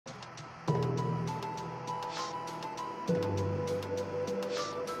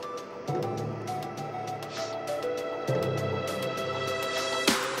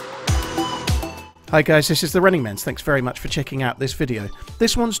Hi guys, this is TheRunningManZ. Thanks very much for checking out this video.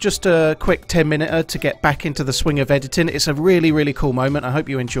 This one's just a quick 10-minute to get back into the swing of editing. It's a really cool moment. I hope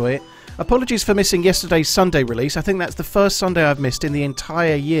you enjoy it. Apologies for missing yesterday's Sunday release. I think that's the first Sunday I've missed in the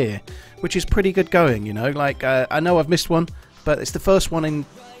entire year, which is pretty good going, you know. Like, I know I've missed one, but it's the first one in...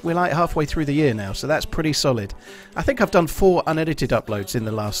 We're like halfway through the year now, so that's pretty solid. I think I've done 4 unedited uploads in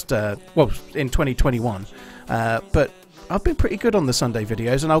the last... well, in 2021. But... I've been pretty good on the Sunday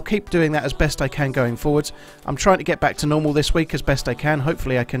videos, and I'll keep doing that as best I can going forwards. I'm trying to get back to normal this week as best I can.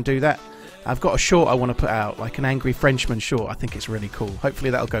 Hopefully I can do that. I've got a short I want to put out, like an Angry Frenchman short. I think it's really cool. Hopefully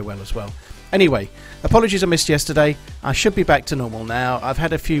that'll go well as well. Anyway, apologies I missed yesterday. I should be back to normal now. I've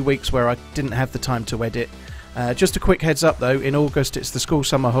had a few weeks where I didn't have the time to edit. Just a quick heads up though, in August it's the school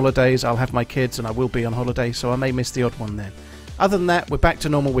summer holidays. I'll have my kids and I will be on holiday, so I may miss the odd one then. Other than that, we're back to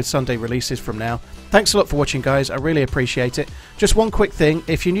normal with Sunday releases from now. Thanks a lot for watching, guys. I really appreciate it. Just one quick thing.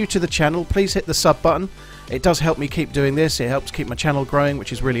 If you're new to the channel, please hit the sub button. It does help me keep doing this. It helps keep my channel growing,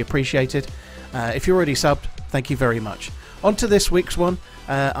 which is really appreciated. If you're already subbed, thank you very much. On to this week's one.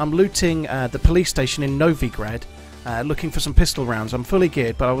 I'm looting the police station in Novigrad, looking for some pistol rounds. I'm fully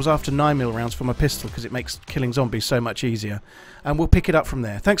geared, but I was after 9mm rounds for my pistol because it makes killing zombies so much easier. And we'll pick it up from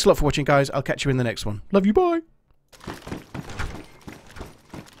there. Thanks a lot for watching, guys. I'll catch you in the next one. Love you, bye!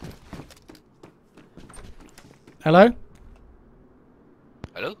 Hello?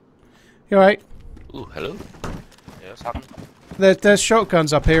 Hello? You alright? Ooh, hello? Yeah, what's happening? There's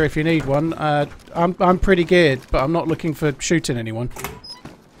shotguns up here if you need one. I'm pretty geared, but I'm not looking for shooting anyone.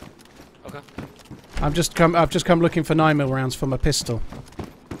 Okay. I've just come looking for 9mm rounds for my pistol.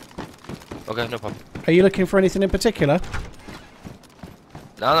 Okay, no problem. Are you looking for anything in particular?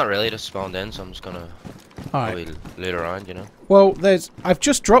 No, not really, just spawned in, so I'm just gonna probably loot around, you know? Well, I've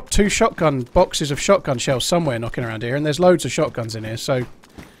just dropped 2 shotgun boxes of shotgun shells somewhere knocking around here, and there's loads of shotguns in here, so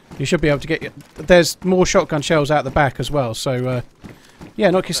you should be able to get... There's more shotgun shells out the back as well, so yeah,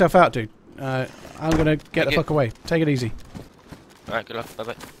 knock yourself out, dude. I'm gonna get the fuck away. Take it easy. Alright, good luck.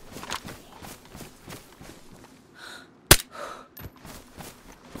 Bye-bye.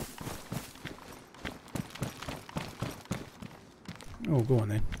 Oh, go on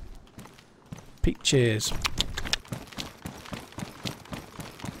then. Peaches.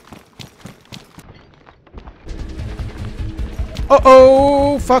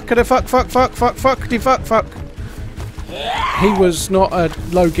 Uh-oh! Fuckity fuck. He was not a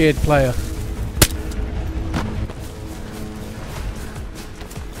low-geared player.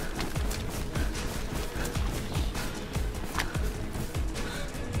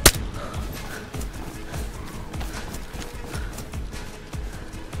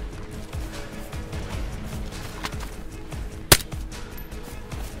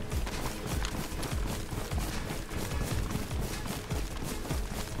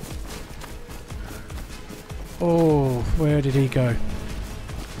 Oh, where did he go?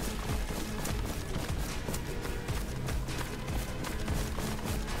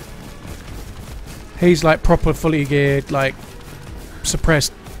 He's like proper fully geared, like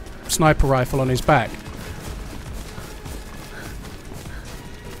suppressed sniper rifle on his back.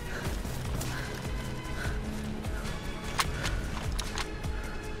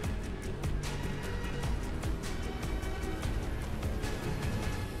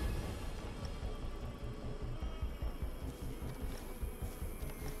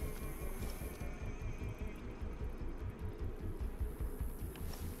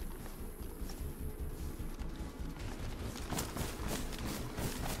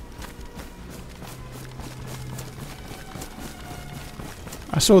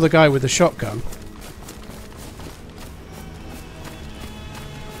 I saw the guy with the shotgun.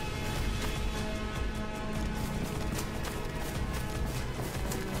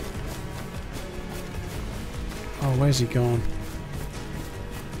 Oh, where's he gone?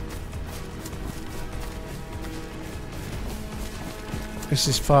 This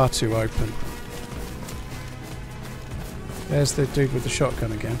is far too open. There's the dude with the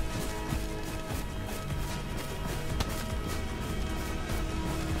shotgun again.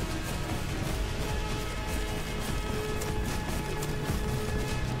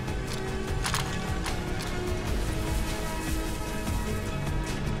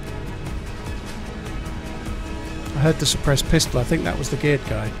 I heard the suppressed pistol. I think that was the geared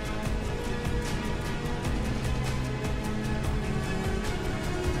guy.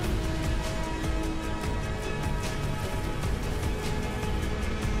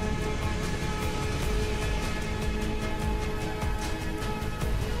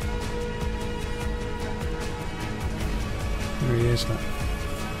 There he is, look.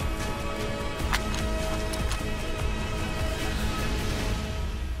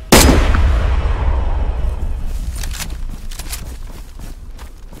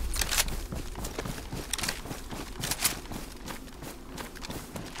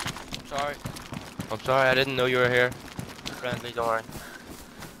 sorry. I'm sorry, I didn't know you were here. Friendly, don't worry.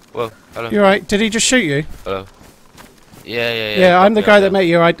 Whoa, hello. You alright? Did he just shoot you? Hello. Yeah. Yeah, I'm the guy that met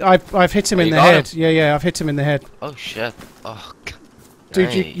you. I've hit him in the head. Yeah, I've hit him in the head. Oh shit. Oh. Dude,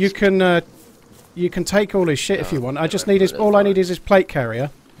 nice. You can take all his shit if you want. I just need all I need is his plate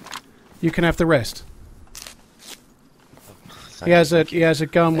carrier. You can have the rest. He has a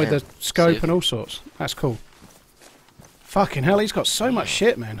gun with a scope and all sorts. That's cool. Fucking hell, he's got so much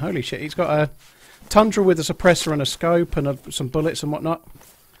shit, man. Holy shit. He's got a Tundra with a suppressor and a scope and some bullets and whatnot.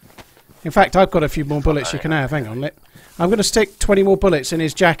 In fact, I've got a few more bullets you can have. Hang on. I'm going to stick 20 more bullets in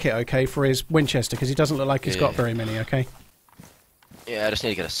his jacket, okay, for his Winchester, because he doesn't look like he's got very many, okay? Yeah, I just need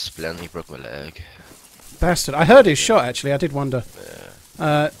to get a splint. He broke my leg. Bastard. I heard his shot, actually. I did wonder.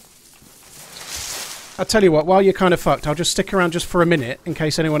 Yeah. I'll tell you what, while you're kind of fucked, I'll just stick around just for a minute in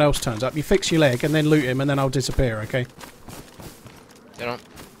case anyone else turns up. You fix your leg and then loot him and then I'll disappear, okay? You know.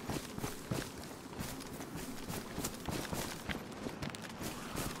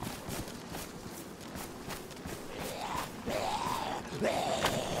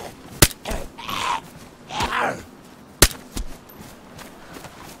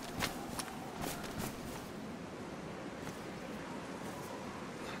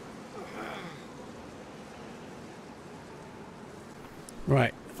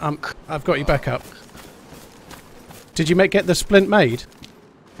 Right, I've got you back up. Did you get the splint made?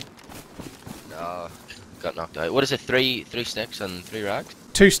 No, got knocked out. What is it? Three sticks and 3 rags?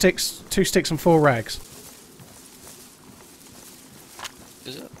 2 sticks and 4 rags.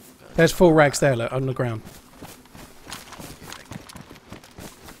 Is it? There's 4 rags there, look, on the ground.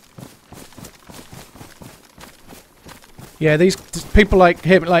 Yeah, these people like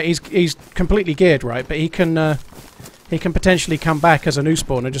him, like he's completely geared, right? But he can potentially come back as a new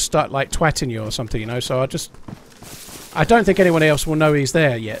spawn and just start like twatting you or something, you know. So I don't think anyone else will know he's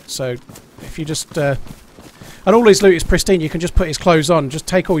there yet. So if you just and all his loot is pristine, you can just put his clothes on, just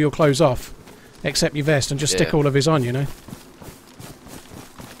take all your clothes off, except your vest, and just stick all of his on, you know.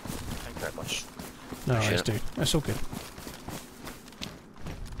 Thank you very much. No worries, dude. That's all good.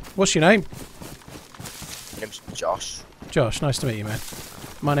 What's your name? My name's Josh. Josh, nice to meet you, man.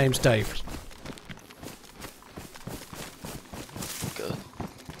 My name's Dave. Good.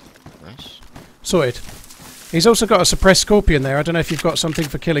 Nice. Sorted. He's also got a suppressed scorpion there. I don't know if you've got something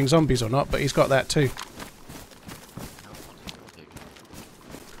for killing zombies or not, but he's got that too.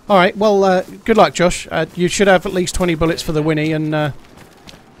 Alright, well, good luck, Josh. You should have at least 20 bullets for the Winnie, and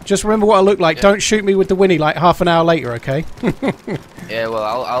just remember what I look like. Yeah. Don't shoot me with the Winnie like half an hour later, okay? Yeah,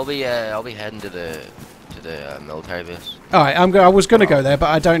 well, I'll be heading to the military base. Alright, I was going to go there, but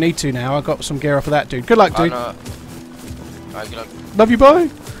I don't need to now. I got some gear off of that, dude. Good luck, dude. No. Right, good luck. Love you, bye.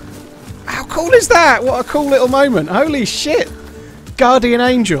 How cool is that? What a cool little moment. Holy shit. Guardian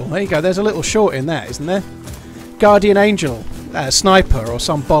Angel. There you go. There's a little short in that, isn't there? Guardian Angel. Sniper or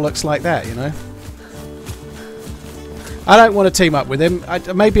some bollocks like that, you know. I don't want to team up with him.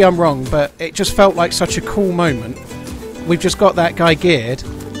 Maybe I'm wrong, but it just felt like such a cool moment. We've just got that guy geared.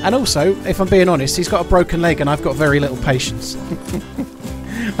 And also, if I'm being honest, he's got a broken leg and I've got very little patience.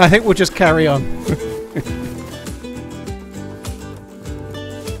 I think we'll just carry on.